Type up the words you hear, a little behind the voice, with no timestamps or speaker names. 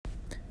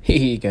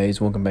Hey guys,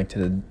 welcome back to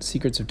the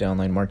Secrets of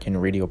Downline Marketing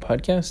Radio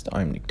podcast.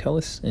 I'm Nick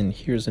Tellis, and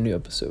here's a new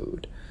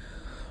episode.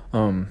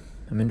 I'm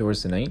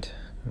indoors tonight,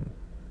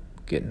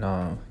 getting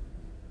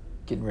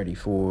ready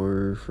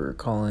for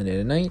calling it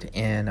a night,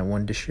 and I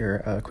wanted to share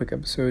a quick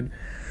episode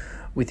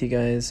with you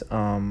guys.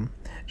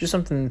 Just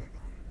something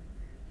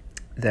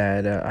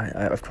that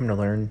I've come to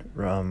learn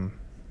when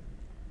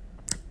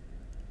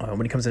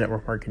it comes to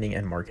network marketing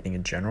and marketing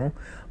in general,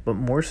 but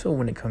more so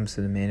when it comes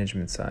to the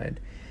management side.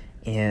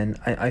 And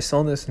I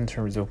saw this in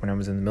terms of when I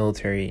was in the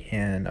military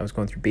and I was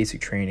going through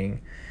basic training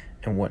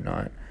and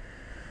whatnot.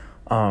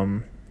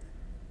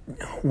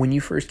 When you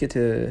first get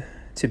to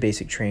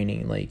basic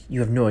training, like,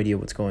 you have no idea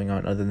what's going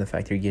on other than the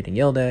fact that you're getting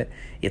yelled at.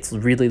 It's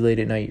really late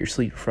at night, you're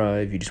sleep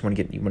deprived, you just want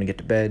to get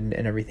to bed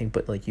and everything,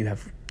 but like you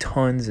have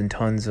tons and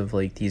tons of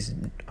like these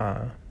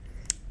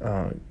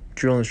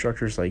drill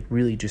instructors like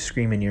really just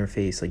screaming in your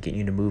face, like getting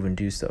you to move and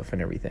do stuff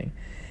and everything.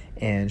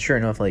 And sure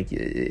enough, like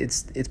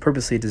it's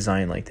purposely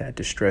designed like that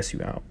to stress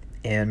you out.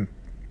 And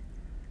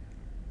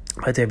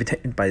by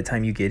the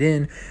time you get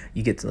in,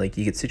 you get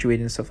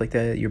situated and stuff like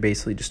that. You're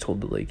basically just told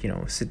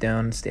to sit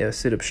down,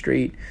 sit up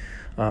straight,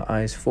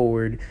 eyes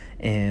forward,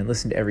 and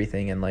listen to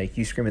everything. And like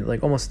you scream at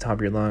like almost the top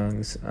of your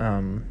lungs,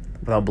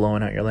 without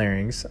blowing out your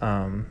larynx.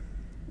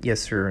 Yes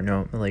sir, or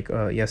no, like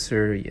yes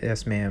sir,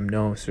 yes ma'am,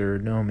 no sir,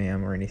 no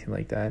ma'am, or anything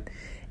like that.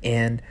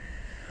 And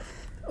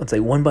it's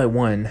like one by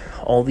one,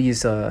 all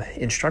these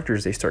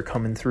instructors, they start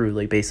coming through,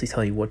 like basically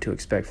telling you what to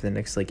expect for the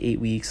next like 8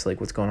 weeks, like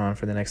what's going on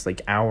for the next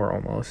like hour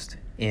almost.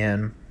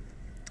 And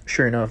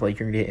sure enough, like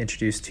you're gonna get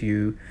introduced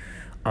to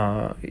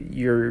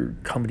your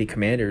company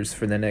commanders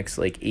for the next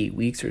like 8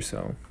 weeks or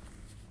so.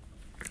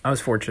 I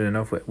was fortunate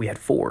enough, we had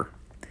 4,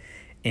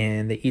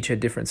 and they each had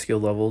different skill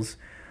levels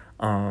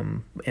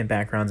and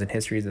backgrounds and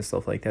histories and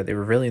stuff like that. They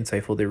were really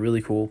insightful. They're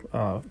really cool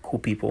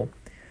people.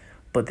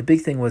 But the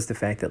big thing was the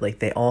fact that like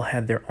they all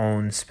had their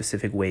own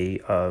specific way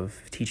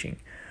of teaching.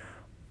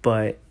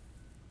 But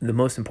the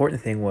most important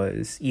thing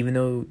was, even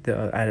though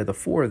out of the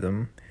 4 of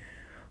them,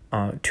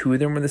 2 of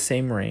them were the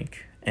same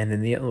rank, and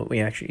then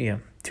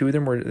 2 of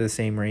them were the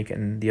same rank,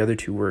 and the other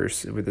 2 were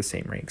the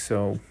same rank.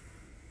 So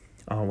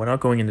without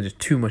going into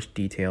too much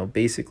detail,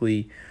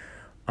 basically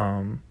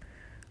 2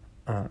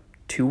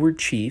 were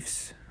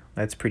chiefs.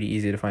 That's pretty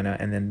easy to find out.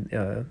 And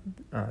then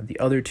the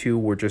other 2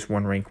 were just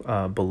one rank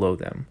below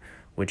them,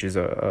 which is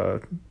a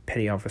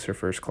petty officer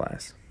first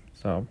class.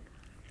 So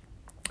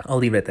I'll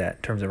leave it at that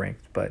in terms of rank.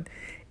 But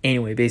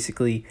anyway,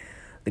 basically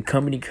the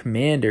company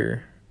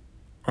commander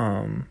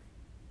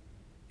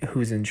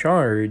who's in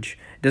charge,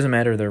 it doesn't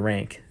matter their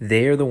rank.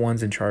 They are the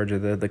ones in charge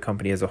of the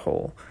company as a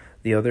whole.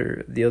 The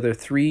other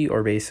 3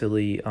 are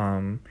basically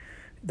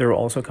they're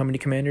also company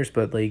commanders,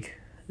 but like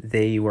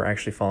they were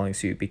actually following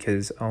suit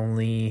because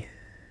only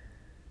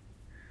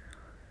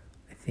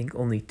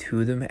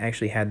 2 of them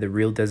actually had the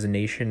real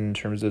designation in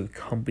terms of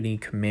company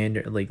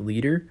commander, like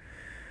leader,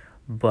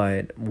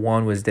 but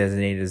one was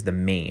designated as the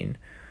main.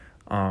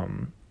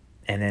 And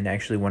then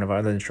actually one of our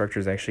other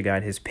instructors actually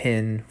got his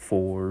pin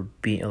for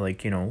being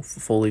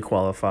fully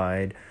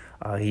qualified.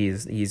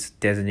 He's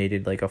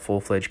designated like a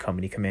full-fledged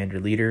company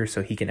commander leader,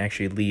 so he can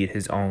actually lead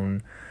his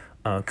own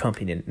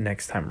company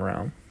next time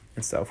around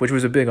and stuff, which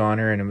was a big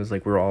honor, and it was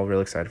like we were all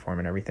real excited for him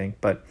and everything.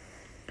 But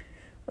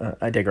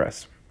I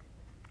digress.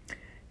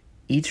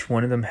 Each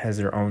one of them has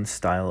their own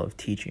style of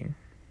teaching.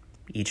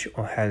 Each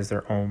has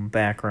their own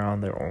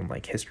background, their own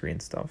like history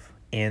and stuff.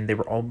 And they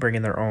were all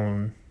bringing their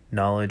own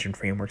knowledge and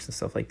frameworks and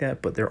stuff like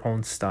that, but their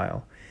own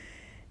style.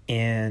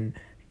 And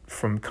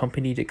from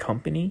company to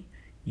company,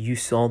 you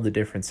saw the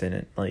difference in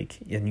it, like,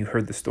 and you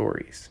heard the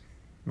stories.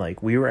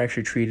 Like, we were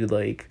actually treated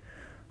like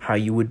how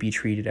you would be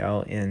treated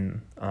out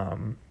in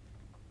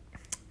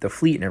the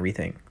fleet and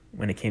everything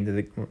when it came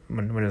to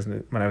when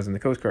I was in the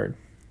Coast Guard.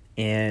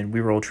 And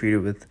we were all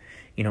treated with,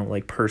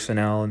 like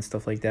personnel and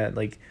stuff like that.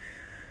 Like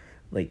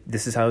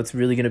this is how it's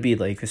really going to be.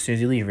 Like, as soon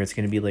as you leave, it's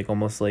going to be like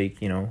almost like,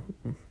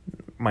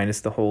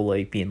 minus the whole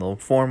like being a little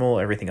formal,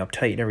 everything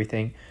uptight and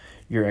everything.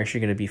 You're actually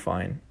going to be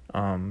fine.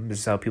 This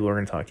is how people are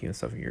going to talk to you and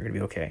stuff. You're going to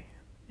be okay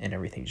and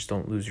everything. Just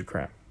don't lose your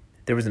crap.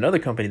 There was another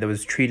company that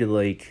was treated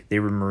like they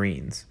were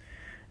Marines,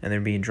 and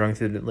they're being drunk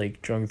through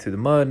the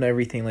mud and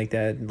everything like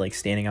that, like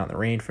standing out in the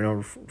rain for no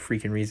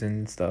freaking reason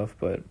and stuff.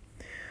 But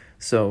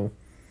so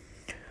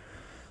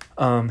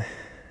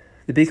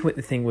the big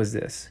thing was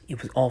this: it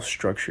was all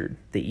structured.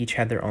 They each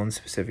had their own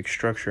specific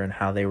structure and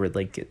how they were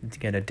like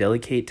gonna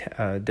delegate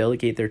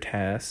their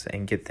tasks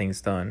and get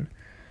things done.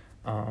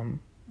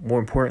 More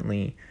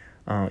importantly,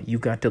 you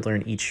got to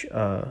learn each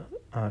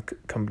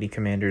company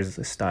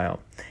commander's style,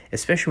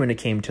 especially when it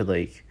came to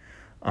like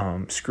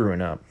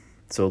screwing up.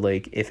 So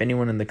like if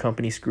anyone in the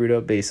company screwed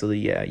up, basically,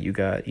 yeah, you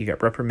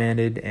got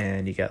reprimanded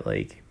and you got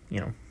like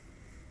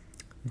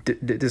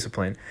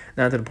discipline.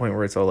 Not to the point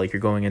where it's all like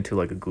you're going into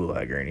like a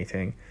gulag or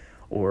anything,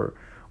 or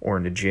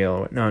into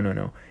jail.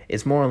 No.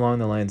 It's more along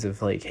the lines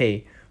of like,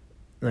 hey,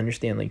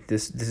 understand, like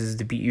this is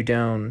to beat you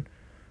down,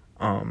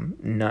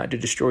 not to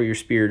destroy your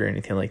spirit or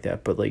anything like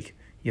that, but like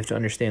you have to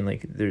understand,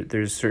 like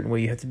there's a certain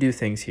way you have to do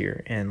things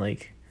here, and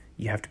like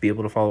you have to be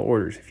able to follow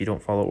orders. If you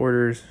don't follow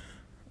orders,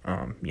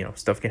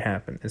 stuff can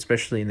happen,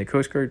 especially in the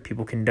Coast Guard.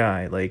 People can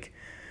die. Like,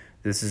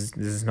 this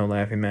is no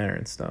laughing matter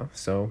and stuff.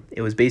 So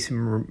it was basically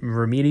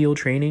remedial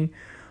training,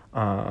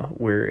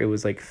 where it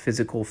was like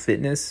physical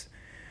fitness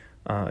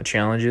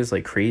challenges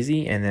like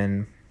crazy, and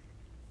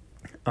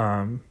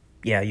then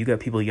you got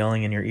people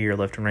yelling in your ear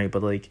left and right,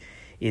 but like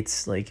it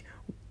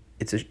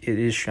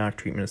is shock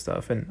treatment and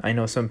stuff. And I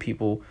know some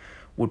people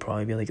would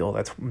probably be like, oh,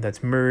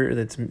 that's murder,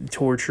 that's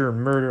torture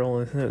and murder,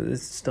 all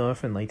this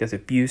stuff, and like that's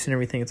abuse and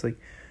everything. It's like,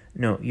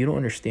 no, you don't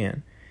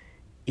understand.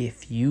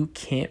 If you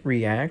can't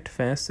react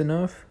fast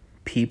enough,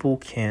 people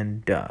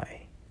can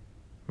die.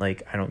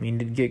 Like, I don't mean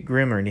to get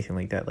grim or anything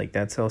like that. Like,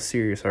 that's how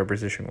serious our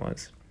position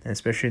was. And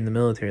especially in the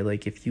military,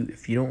 like if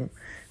you're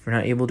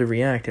not able to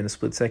react in a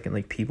split second,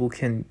 like people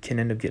can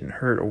end up getting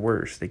hurt or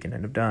worse. They can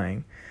end up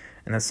dying.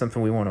 And that's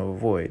something we want to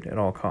avoid at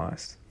all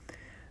costs.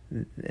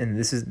 And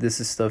this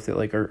is stuff that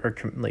like our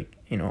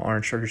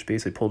instructors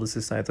basically pulled us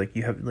aside. It's like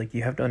you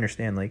have to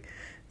understand, like,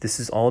 this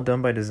is all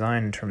done by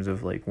design in terms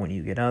of like when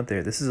you get out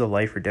there, this is a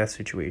life or death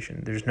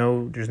situation. There's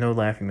no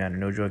laughing matter,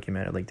 no joking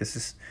matter. Like this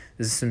is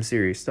some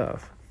serious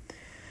stuff.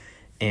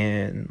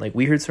 And like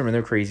we heard some of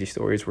their crazy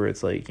stories where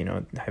it's like,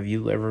 have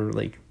you ever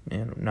like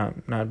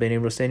not been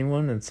able to see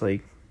anyone? It's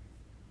like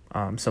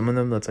some of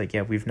them that's like,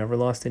 yeah, we've never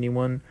lost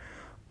anyone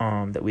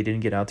that we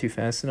didn't get out to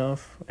fast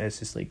enough. It's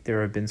just like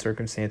there have been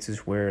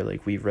circumstances where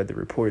like we've read the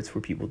reports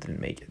where people didn't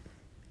make it,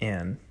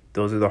 and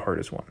those are the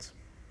hardest ones.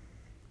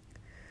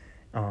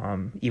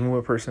 Even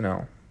with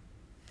personnel,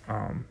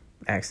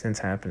 accidents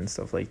happen and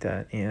stuff like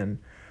that, and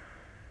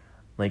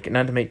like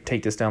not to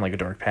take this down like a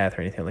dark path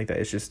or anything like that.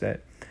 It's just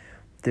that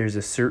there's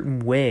a certain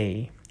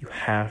way you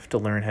have to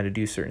learn how to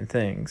do certain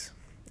things,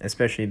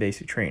 especially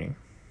basic training.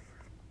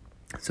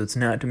 So it's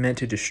not meant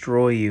to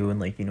destroy you and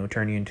like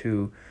turn you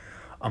into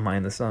a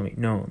mindless zombie.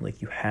 No,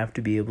 like you have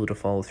to be able to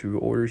follow through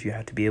orders. You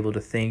have to be able to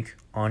think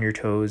on your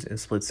toes in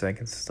split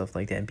seconds and stuff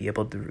like that, and be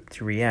able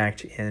to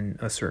react in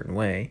a certain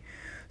way,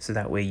 so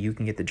that way you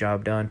can get the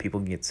job done, people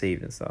can get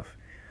saved and stuff.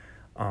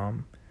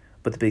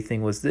 But the big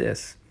thing was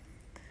this.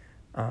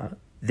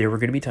 There were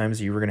going to be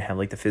times you were going to have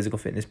like the physical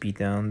fitness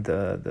beatdown,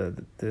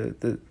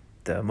 the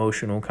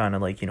emotional kind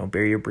of like,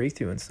 barrier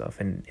breakthrough and stuff.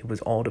 And it was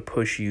all to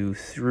push you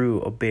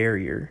through a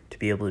barrier to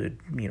be able to,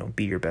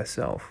 be your best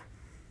self.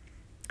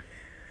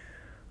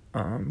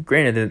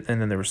 Granted,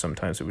 and then there were some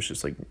times it was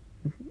just like,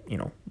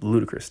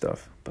 ludicrous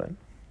stuff, but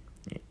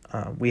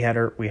we had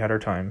our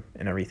time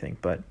and everything.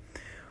 But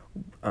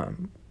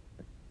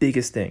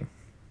biggest thing,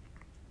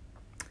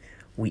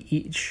 we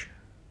each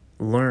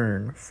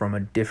learn from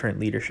a different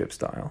leadership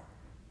style.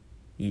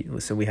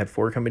 So we had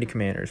 4 company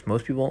commanders.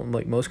 Most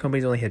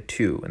companies only had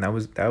 2, and that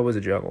was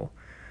a juggle,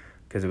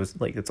 because it was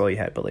like that's all you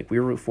had. But like we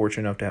were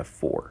fortunate enough to have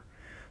 4,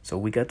 so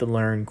we got to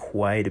learn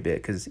quite a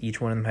bit, because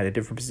each one of them had a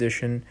different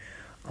position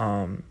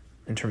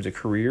in terms of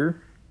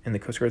career in the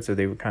Coast Guard. So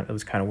it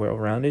was kind of well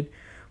rounded.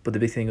 But the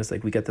big thing was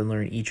like we got to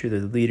learn each of the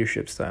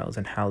leadership styles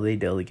and how they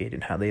delegate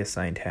and how they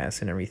assign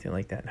tasks and everything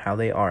like that, and how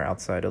they are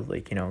outside of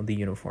like the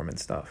uniform and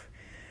stuff,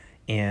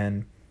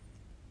 and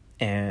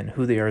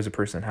who they are as a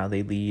person, how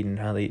they lead and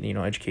how they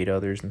educate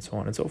others and so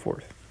on and so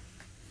forth.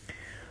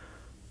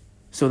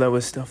 So that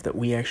was stuff that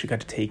we actually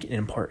got to take and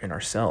impart in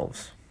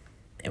ourselves,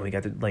 and we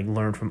got to like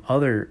learn from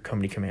other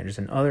company commanders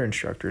and other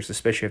instructors,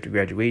 especially after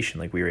graduation.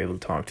 Like we were able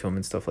to talk to them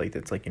and stuff like that.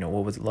 It's like,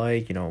 what was it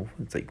like?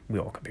 It's like we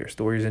all compare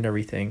stories and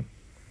everything.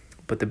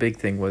 But the big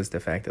thing was the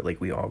fact that like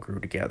we all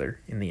grew together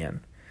in the end.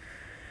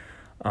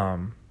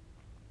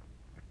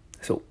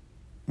 So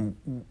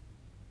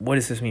what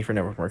does this mean for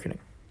network marketing?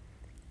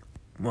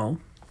 Well,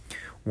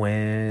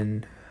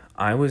 when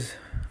I was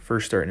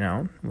first starting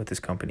out with this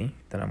company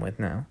that I'm with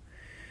now,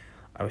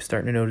 I was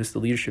starting to notice the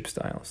leadership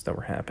styles that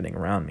were happening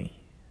around me.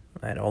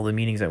 At all the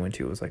meetings I went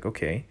to, it was like,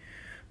 okay,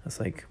 it's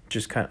like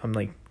I'm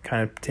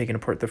kind of taking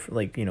apart the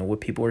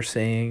what people are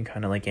saying,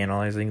 kind of like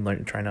analyzing,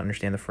 trying to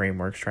understand the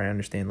frameworks, trying to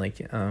understand like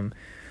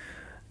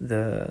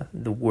the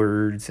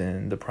words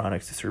and the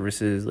products, the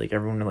services, like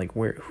everyone, like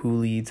who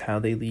leads, how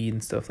they lead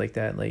and stuff like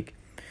that, like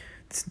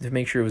to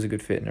make sure it was a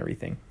good fit and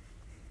everything.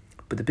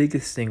 But the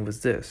biggest thing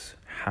was this: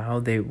 how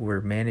they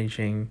were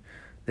managing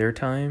their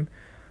time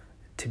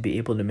to be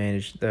able to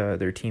manage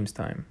their team's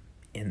time.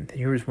 And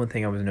here was one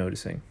thing I was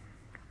noticing.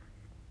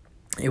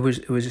 It was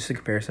just a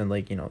comparison,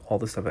 like, all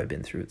the stuff I've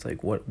been through. It's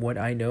like what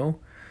I know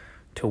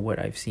to what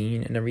I've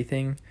seen and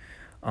everything,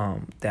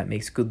 that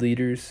makes good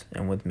leaders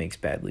and what makes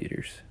bad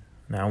leaders.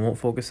 Now, I won't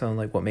focus on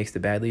like what makes the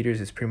bad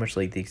leaders. It's pretty much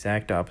like the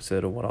exact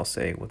opposite of what I'll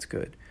say what's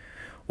good.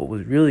 What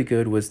was really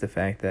good was the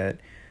fact that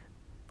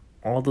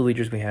all the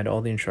leaders we had, all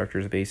the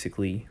instructors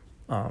basically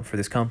for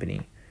this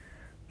company,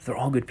 they're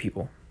all good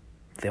people.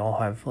 They all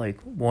have like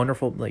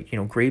wonderful, like,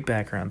 great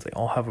backgrounds. They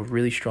all have a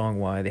really strong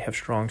why. They have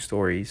strong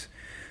stories.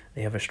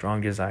 They have a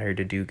strong desire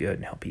to do good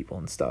and help people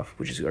and stuff,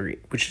 which is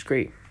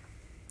great.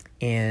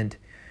 And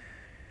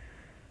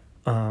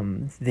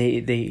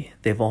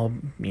they've all,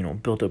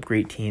 built up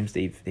great teams.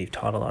 They've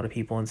taught a lot of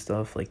people and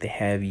stuff. Like they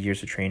have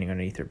years of training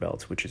underneath their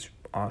belts, which is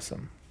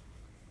awesome.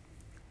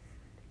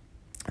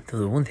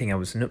 the one thing I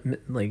was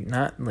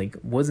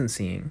wasn't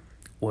seeing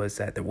was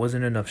that there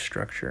wasn't enough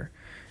structure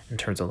in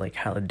terms of like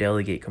how to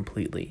delegate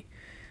completely.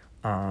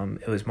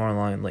 It was more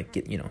along like,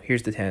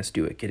 here's the task,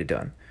 do it, get it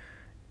done.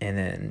 And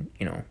then,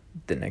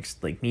 the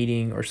next like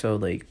meeting or so,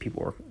 like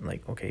people were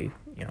like, okay,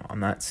 I'm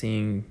not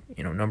seeing,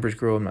 numbers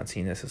grow. I'm not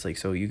seeing this. It's like,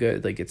 so you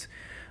guys, like, it's,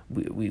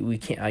 we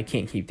can't, I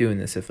can't keep doing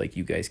this if like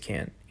you guys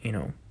can't,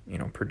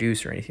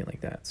 produce or anything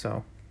like that.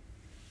 So,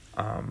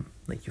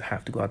 like you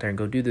have to go out there and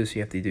go do this.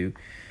 You have to do, you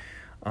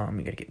got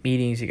to get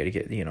meetings, you got to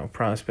get,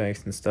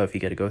 prospects and stuff.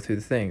 You got to go through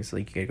the things,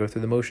 like you got to go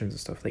through the motions and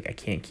stuff. Like I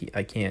can't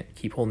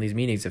keep holding these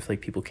meetings if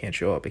like people can't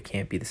show up. It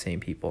can't be the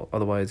same people.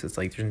 Otherwise it's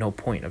like, there's no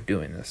point of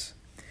doing this.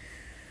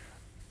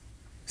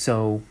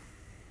 So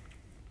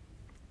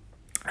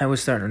I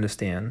was starting to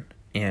understand,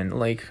 and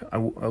like I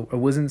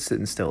wasn't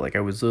sitting still. Like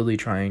I was literally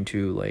trying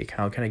to like,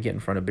 how can I get in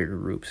front of bigger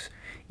groups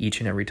each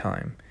and every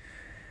time?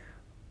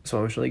 So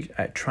I was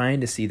like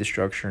trying to see the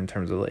structure in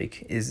terms of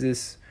like, is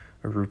this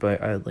a group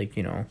I like,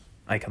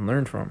 I can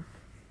learn from?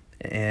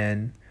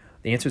 And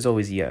the answer is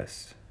always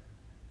yes.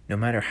 No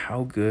matter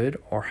how good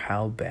or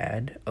how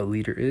bad a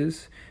leader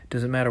is,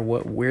 doesn't matter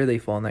where they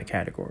fall in that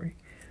category,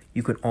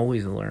 you can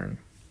always learn.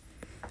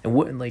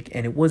 And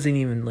it wasn't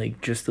even like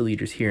just the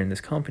leaders here in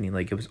this company.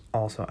 Like it was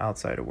also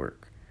outside of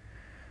work,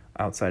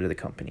 outside of the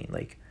company.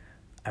 Like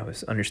I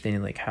was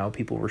understanding like how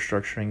people were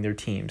structuring their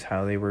teams,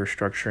 how they were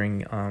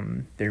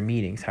structuring their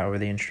meetings, how were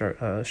they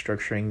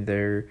structuring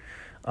their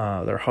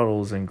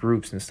huddles and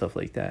groups and stuff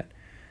like that.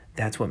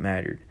 That's what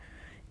mattered.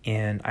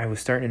 And I was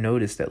starting to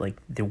notice that like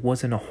there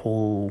wasn't a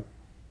whole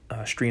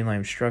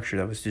streamlined structure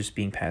that was just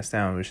being passed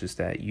down. It was just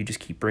that you just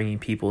keep bringing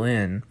people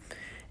in,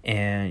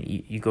 and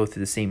you go through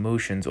the same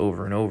motions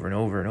over and over and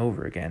over and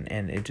over again.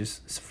 And it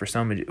just, for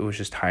some, it was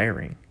just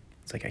tiring.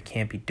 It's like, I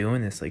can't be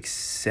doing this like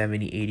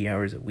 70, 80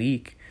 hours a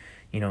week,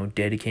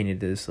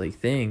 dedicated to this like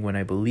thing when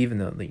I believe in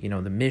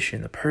the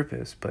mission, the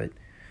purpose, but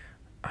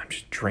I'm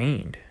just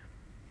drained.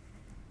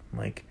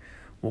 Like,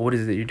 well, what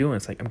is it that you're doing?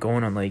 It's like, I'm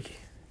going on like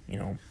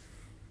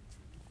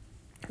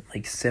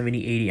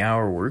 70, 80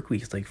 hour work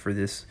weeks, like for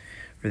this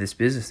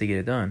business to get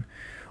it done,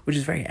 which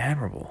is very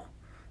admirable.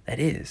 That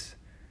is.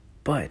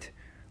 But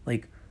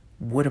like,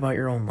 what about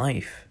your own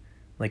life?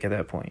 Like at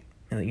that point,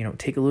 and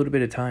take a little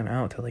bit of time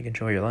out to like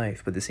enjoy your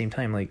life. But at the same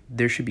time, like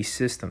there should be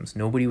systems.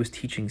 Nobody was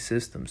teaching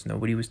systems.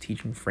 Nobody was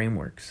teaching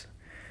frameworks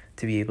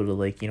to be able to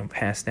like,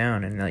 pass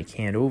down and like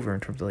hand over in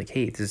terms of like,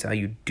 hey, this is how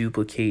you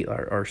duplicate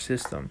our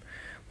system.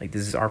 Like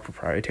this is our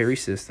proprietary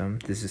system.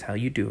 This is how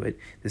you do it.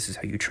 This is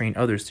how you train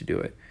others to do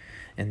it,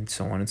 and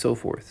so on and so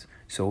forth.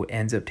 So it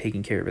ends up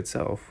taking care of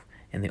itself.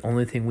 And the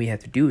only thing we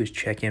have to do is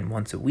check in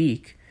once a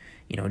week,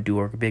 do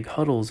our big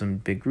huddles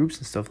and big groups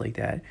and stuff like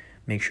that.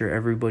 Make sure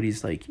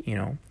everybody's like,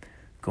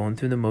 going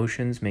through the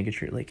motions, making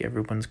sure like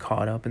everyone's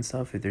caught up and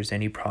stuff. If there's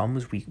any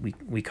problems,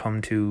 we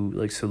come to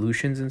like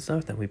solutions and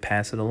stuff, then we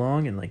pass it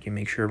along, and like you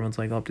make sure everyone's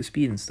like up to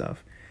speed and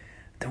stuff.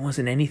 There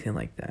wasn't anything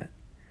like that.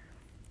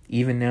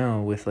 Even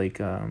now with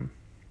like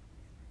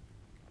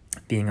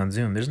being on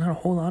Zoom, there's not a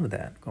whole lot of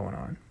that going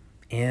on.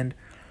 And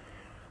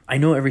I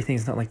know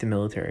everything's not like the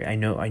military. I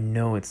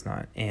know it's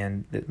not.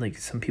 And that, like,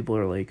 some people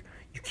are like,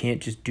 you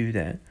can't just do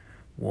that.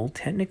 Well,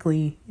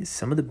 technically,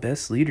 some of the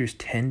best leaders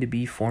tend to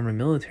be former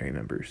military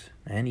members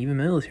and even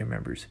military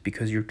members,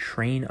 because you're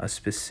trained a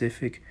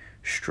specific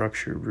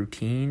structure,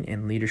 routine,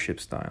 and leadership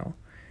style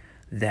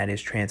that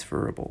is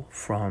transferable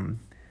from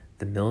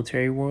the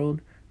military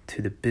world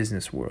to the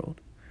business world.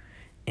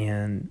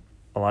 And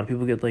a lot of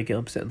people get like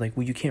upset, like,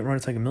 well, you can't run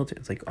it like a military.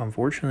 It's like,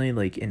 unfortunately,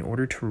 like, in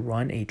order to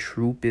run a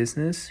true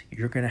business,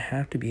 you're going to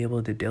have to be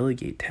able to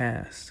delegate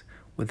tasks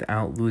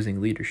without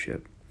losing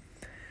leadership.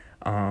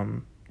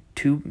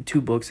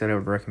 Two books that I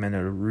would recommend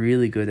that are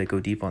really good that go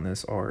deep on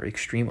this are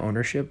Extreme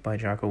Ownership by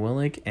Jocko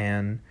Willink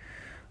and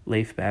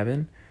Leif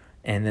Babin,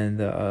 and then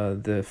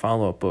the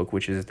follow-up book,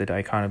 which is The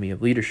Dichotomy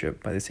of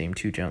Leadership by the same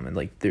two gentlemen.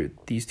 Like,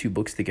 these two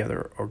books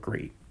together are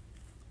great.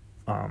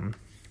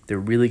 They're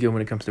really good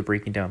when it comes to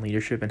breaking down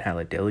leadership and how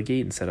to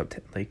delegate and set up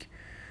like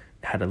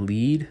how to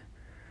lead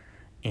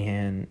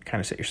and kind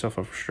of set yourself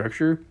up for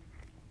structure.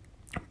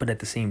 But at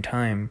the same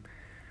time,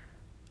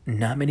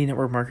 not many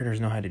network marketers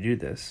know how to do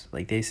this.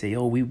 Like, they say,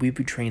 oh, we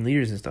train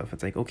leaders and stuff.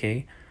 It's like,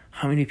 okay,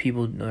 how many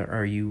people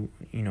are you,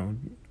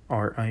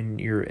 are on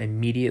your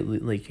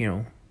immediate, like,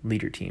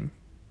 leader team?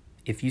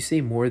 If you say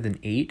more than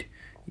 8,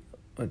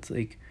 it's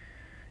like,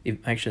 let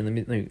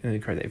me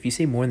correct that. If you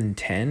say more than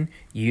 10,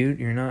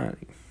 you're not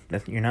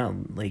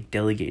like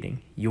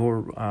delegating.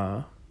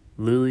 You're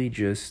literally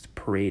just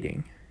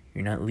parading.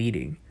 You're not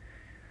leading.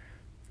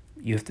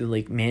 You have to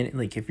like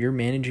if you're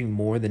managing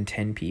more than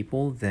 10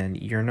 people, then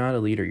you're not a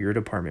leader, you're a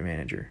department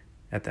manager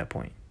at that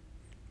point.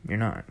 You're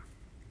not.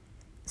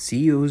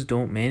 CEOs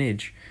don't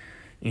manage,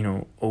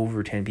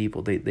 over 10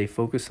 people. They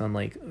focus on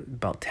like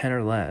about 10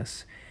 or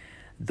less.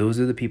 Those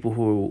are the people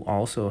who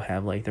also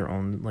have like their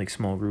own like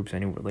small groups,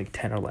 anywhere like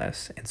 10 or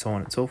less, and so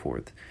on and so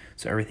forth.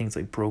 So everything's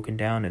like broken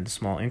down into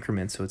small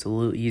increments, so it's a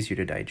little easier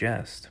to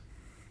digest.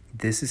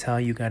 This is how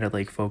you gotta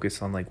like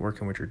focus on like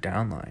working with your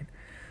downline.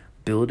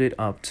 build it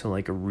up to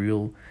like a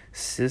real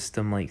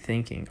system like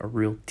thinking, a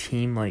real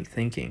team like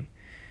thinking.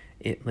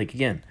 It, like,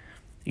 again,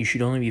 you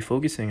should only be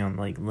focusing on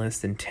like less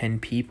than 10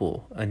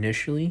 people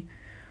initially.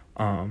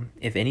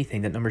 If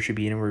anything, that number should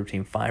be anywhere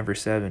between 5 or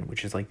 7,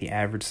 which is like the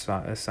average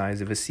size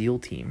of a SEAL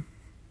team.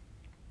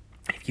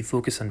 If you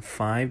focus on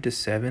 5 to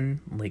 7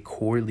 like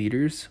core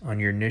leaders on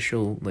your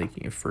initial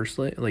first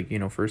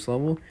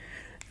level,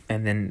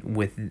 and then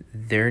with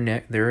their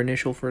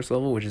initial first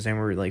level, which is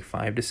anywhere like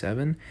 5 to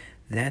 7,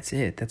 that's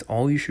it. That's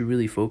all you should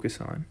really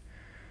focus on.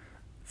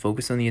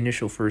 Focus on the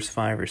initial first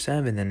 5 or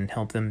 7, then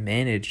help them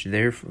manage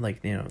their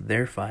 5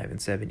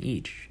 and 7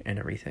 each and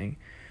everything.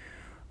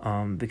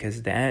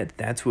 Because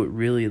that's what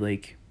really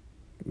like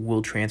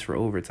will transfer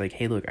over. It's like,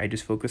 hey, look, I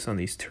just focus on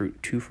these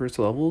two first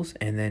levels,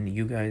 and then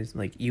you guys,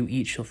 like, you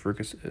each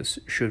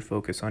should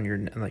focus on your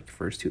like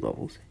first 2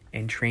 levels,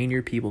 and train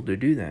your people to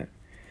do that.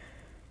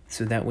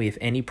 So that way, if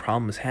any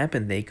problems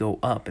happen, they go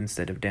up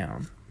instead of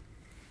down,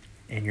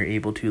 and you're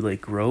able to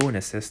like grow and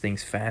assess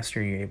things faster,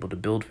 and you're able to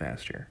build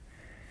faster.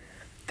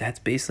 That's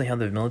basically how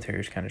the military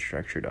is kind of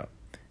structured up,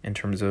 in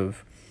terms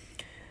of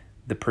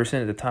the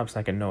person at the top is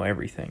not going to know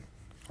everything.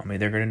 I mean,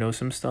 they're going to know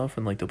some stuff,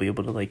 and like they'll be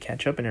able to like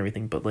catch up and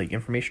everything, but like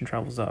information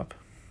travels up.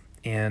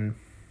 And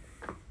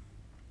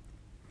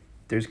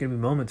there's going to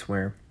be moments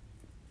where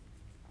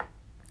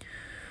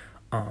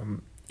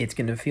it's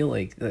going to feel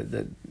like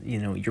that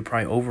you're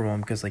probably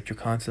overwhelmed, because like you're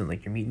constantly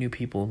like you're meeting new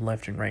people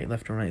left and right.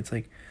 It's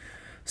like,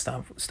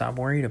 stop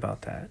worrying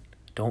about that.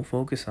 Don't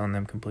focus on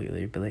them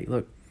completely. But like,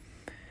 look,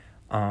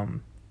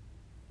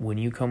 when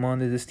you come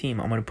onto this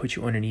team, I'm going to put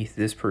you underneath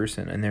this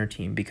person and their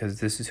team, because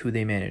this is who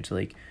they manage.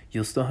 Like,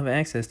 you'll still have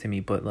access to me,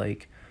 but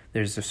like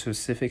there's a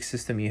specific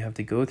system you have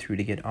to go through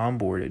to get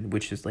onboarded,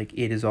 which is like,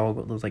 it's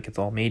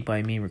all made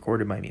by me,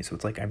 recorded by me. So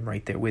it's like, I'm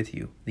right there with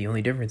you. The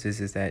only difference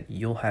is that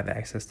you'll have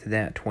access to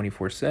that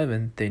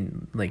 24/7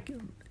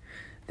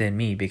 than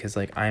me, because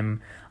like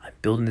I'm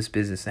building this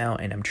business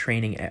out, and I'm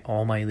training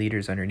all my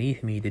leaders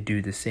underneath me to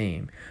do the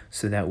same,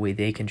 so that way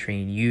they can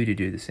train you to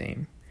do the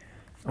same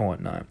or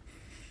whatnot.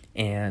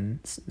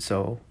 And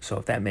so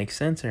if that makes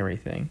sense and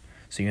everything,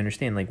 so you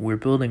understand, like, we're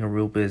building a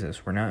real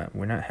business. We're not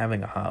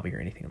having a hobby or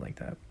anything like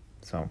that.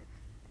 So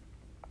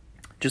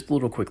just a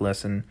little quick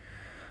lesson,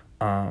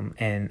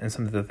 and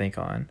something to think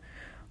on.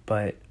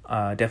 But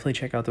definitely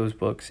check out those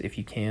books if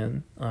you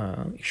can.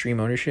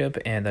 Extreme Ownership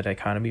and The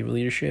Dichotomy of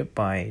Leadership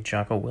by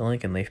Jocko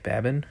Willink and Leif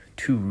Babin.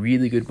 2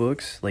 really good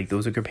books. Like,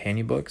 those are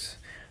companion books.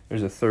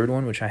 There's a third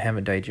one which I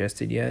haven't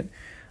digested yet.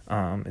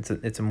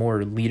 It's a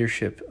more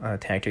leadership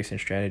tactics and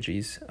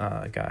strategies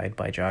guide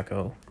by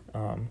Jocko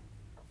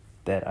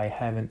that I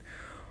haven't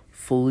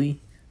fully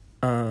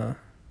got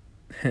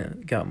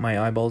my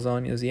eyeballs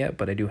on as yet,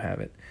 but I do have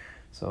it.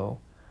 So,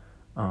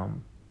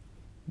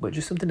 but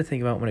just something to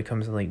think about when it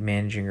comes to like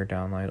managing your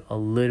downline a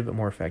little bit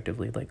more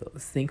effectively. Like,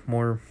 think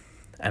more,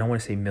 I don't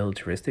want to say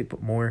militaristic,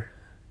 but more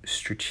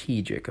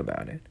strategic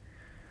about it.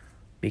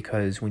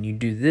 Because when you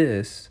do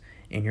this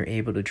and you're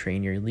able to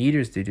train your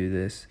leaders to do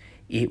this,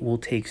 it will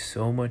take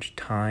so much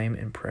time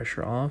and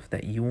pressure off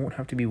that you won't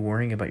have to be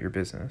worrying about your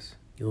business.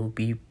 You'll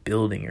be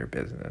building your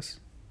business,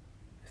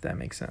 if that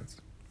makes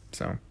sense.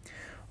 So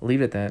I'll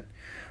leave it at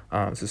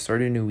that. So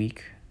start a new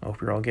week. I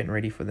hope you're all getting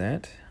ready for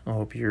that. I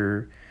hope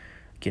you're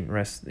getting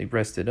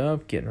rested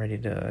up, getting ready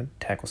to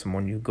tackle some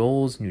more new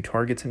goals, new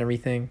targets, and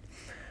everything.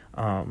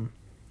 I'm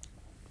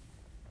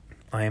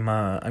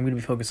going to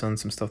be focused on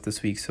some stuff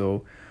this week.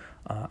 So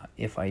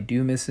if I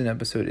do miss an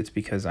episode, it's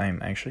because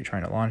I'm actually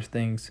trying to launch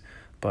things.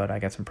 But I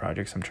got some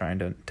projects I'm trying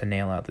to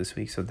nail out this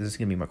week, so this is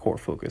going to be my core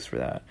focus for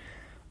that.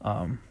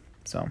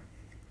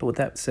 But with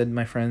that said,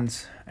 my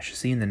friends, I shall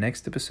see you in the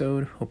next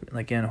episode. I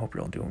hope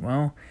you're all doing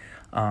well.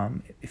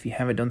 If you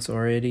haven't done so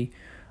already,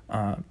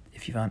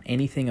 if you found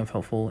anything of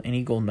helpful,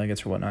 any gold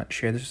nuggets or whatnot,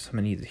 share this with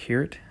someone who needs to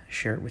hear it.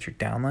 Share it with your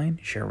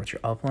downline. Share it with your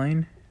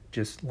upline.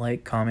 Just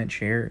like, comment,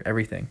 share,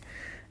 everything.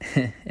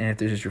 And if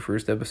this is your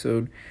first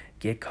episode,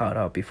 get caught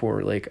up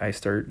before like I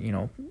start,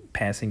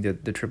 passing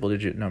the triple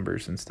digit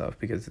numbers and stuff,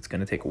 because it's going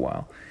to take a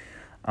while.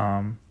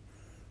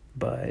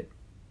 But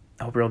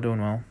I hope you're all doing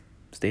well.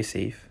 Stay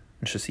safe,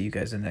 and she'll see you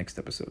guys in the next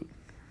episode.